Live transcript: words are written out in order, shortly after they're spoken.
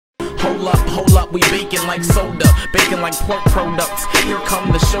hold up, we baking like soda, baking like pork products. Here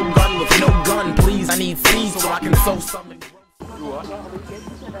come the shogun with no gun, please. I need seeds so I can sow something.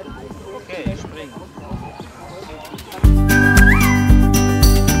 Okay, spring.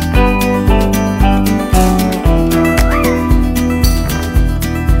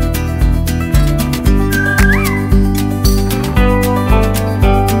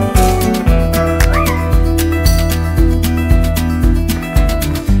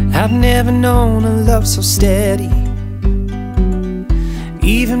 I've never known a love so steady.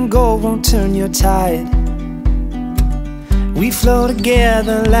 Even gold won't turn your tide. We flow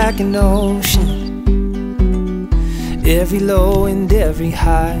together like an ocean, every low and every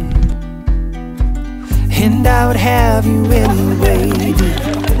high. And I would have you anyway,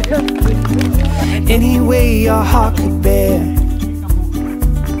 any way your heart could bear.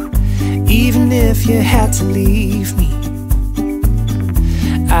 Even if you had to leave me,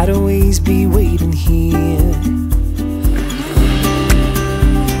 I'd always be waiting here.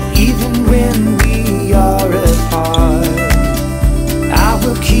 Even when we are apart, I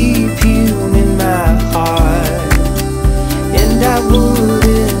will keep you in my heart. And I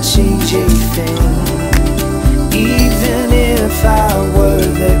wouldn't change a thing, even if I were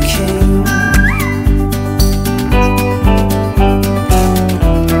the king.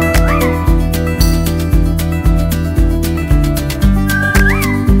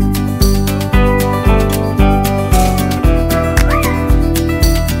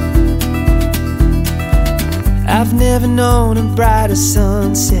 I've never known a brighter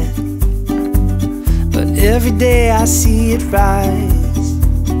sunset, but every day I see it rise.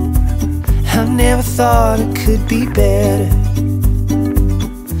 I've never thought it could be better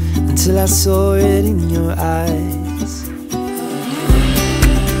until I saw it in your eyes.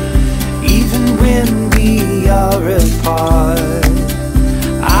 Even when we are apart,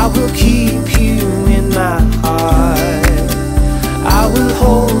 I will keep you in my heart. I will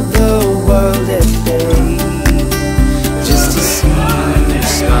hold the world at bay, just to see you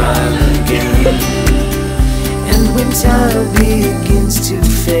smile again. And when time begins to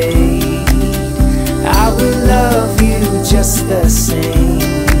fade, I will love you just the same.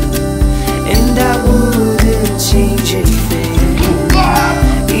 And I wouldn't change a thing,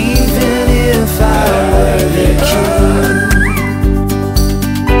 even if I were the king.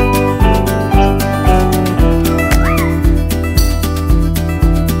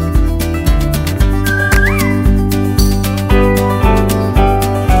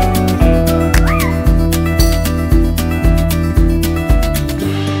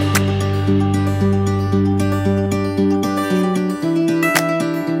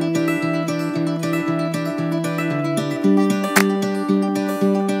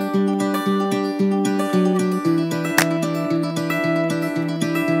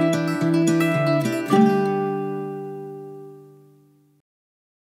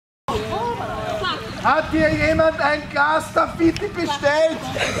 Hat hier jemand ein Glas Tafiti bestellt?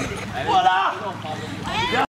 Oder?